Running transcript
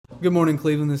Good morning,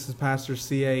 Cleveland. This is Pastor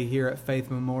C.A. here at Faith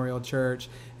Memorial Church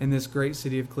in this great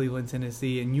city of Cleveland,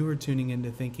 Tennessee, and you are tuning into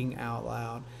Thinking Out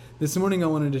Loud. This morning I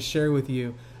wanted to share with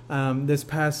you, this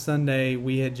past Sunday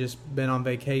we had just been on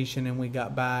vacation and we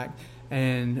got back,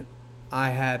 and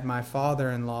I had my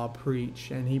father-in-law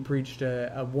preach, and he preached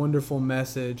a wonderful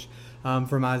message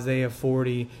from Isaiah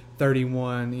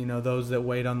 40:31. You know, those that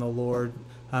wait on the Lord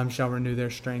shall renew their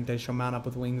strength. They shall mount up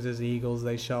with wings as eagles.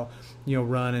 They shall,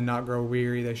 run and not grow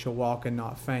weary. They shall walk and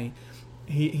not faint.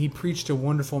 He preached a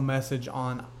wonderful message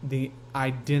on the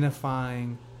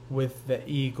identifying with the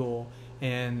eagle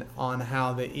and on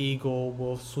how the eagle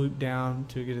will swoop down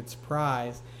to get its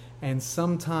prize. And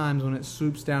sometimes when it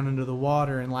swoops down into the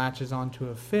water and latches onto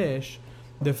a fish,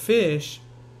 the fish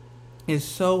is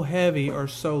so heavy or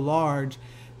so large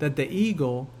that the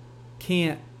eagle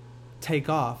can't take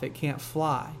off. It can't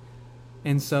fly.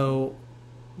 And so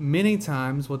many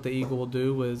times what the eagle will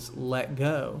do is let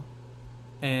go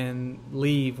and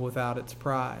leave without its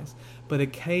prize. But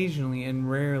occasionally and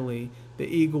rarely, the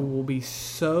eagle will be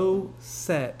so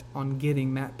set on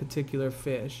getting that particular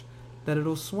fish that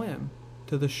it'll swim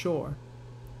to the shore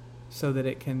so that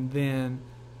it can then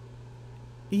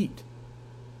eat.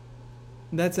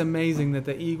 That's amazing that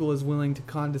the eagle is willing to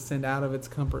condescend out of its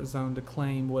comfort zone to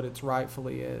claim what it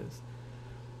rightfully is.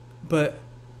 But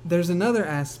there's another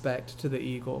aspect to the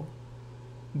eagle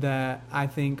that I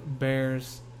think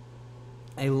bears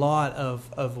a lot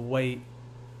of weight,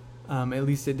 at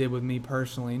least it did with me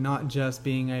personally, not just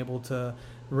being able to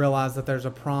realize that there's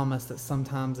a promise that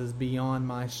sometimes is beyond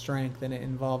my strength and it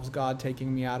involves God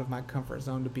taking me out of my comfort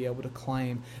zone to be able to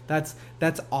claim. That's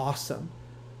awesome.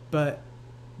 But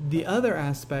the other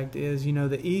aspect is,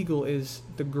 the eagle is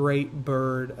the great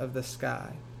bird of the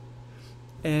sky.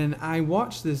 And I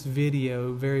watched this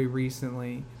video very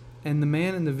recently, and the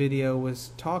man in the video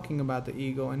was talking about the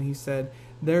eagle, and he said,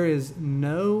 there is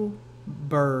no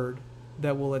bird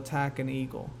that will attack an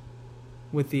eagle,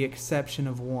 with the exception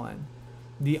of one.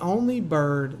 The only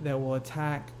bird that will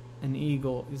attack an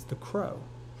eagle is the crow.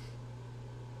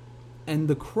 And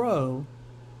the crow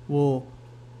will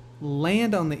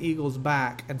land on the eagle's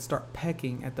back and start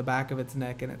pecking at the back of its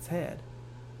neck and its head.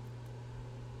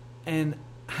 And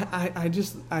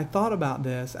I thought about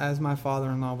this as my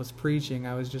father-in-law was preaching.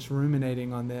 I was just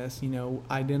ruminating on this,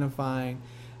 identifying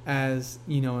as,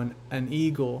 an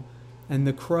eagle, and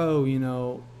the crow,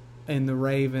 and the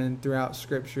raven throughout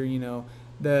Scripture.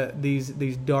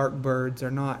 These dark birds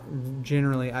are not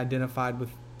generally identified with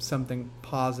something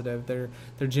positive. They're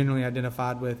generally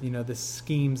identified with, the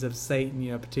schemes of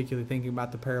Satan, particularly thinking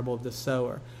about the parable of the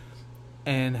sower,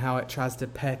 and how it tries to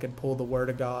peck and pull the word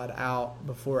of God out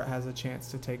before it has a chance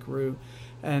to take root.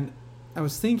 And I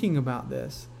was thinking about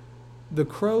this. The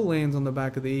crow lands on the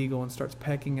back of the eagle and starts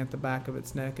pecking at the back of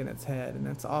its neck and its head. And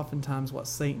that's oftentimes what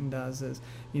Satan does is,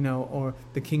 or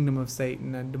the kingdom of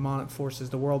Satan and demonic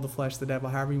forces, the world, the flesh, the devil,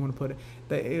 however you want to put it.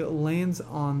 It lands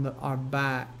on our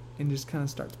back and just kind of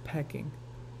starts pecking,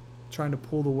 trying to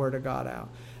pull the word of God out.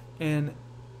 And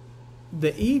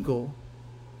the eagle,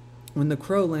 when the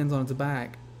crow lands on its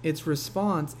back, its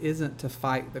response isn't to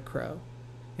fight the crow.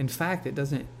 In fact, it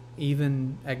doesn't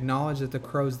even acknowledge that the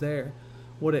crow's there.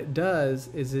 What it does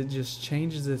is it just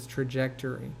changes its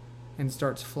trajectory and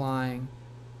starts flying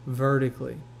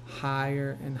vertically,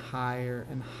 higher and higher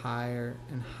and higher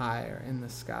and higher in the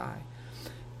sky.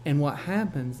 And what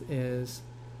happens is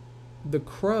the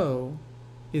crow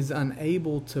is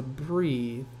unable to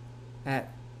breathe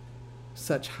at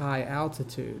such high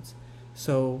altitudes.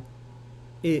 So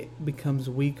it becomes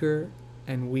weaker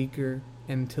and weaker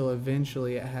until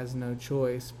eventually it has no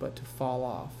choice but to fall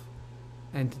off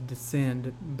and to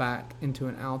descend back into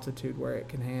an altitude where it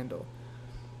can handle.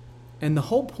 And the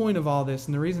whole point of all this,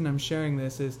 and the reason I'm sharing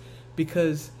this, is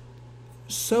because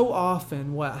so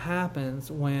often what happens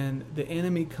when the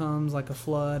enemy comes like a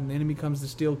flood, and the enemy comes to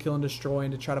steal, kill, and destroy,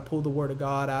 and to try to pull the word of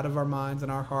God out of our minds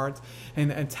and our hearts,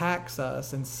 and attacks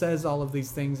us and says all of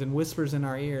these things and whispers in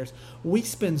our ears, we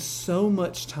spend so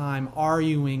much time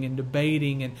arguing and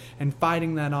debating and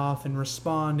fighting that off and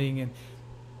responding, and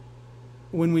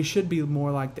when we should be more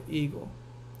like the eagle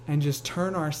and just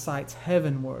turn our sights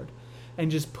heavenward and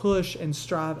just push and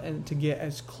strive and to get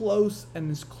as close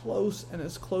and as close and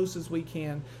as close as we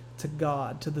can to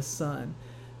God, to the Son.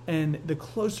 And the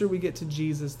closer we get to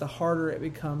Jesus, the harder it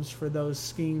becomes for those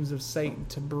schemes of Satan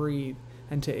to breathe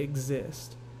and to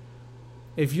exist.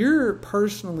 If you're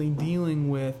personally dealing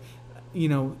with,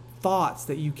 thoughts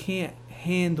that you can't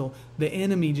handle, the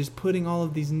enemy just putting all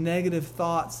of these negative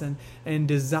thoughts and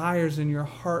desires in your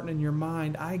heart and in your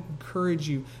mind, I encourage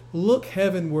you, look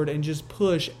heavenward and just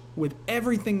push with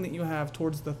everything that you have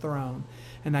towards the throne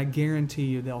and I guarantee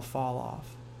you they'll fall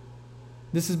off.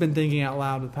 This has been Thinking Out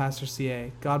Loud with Pastor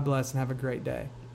CA. God bless and have a great day.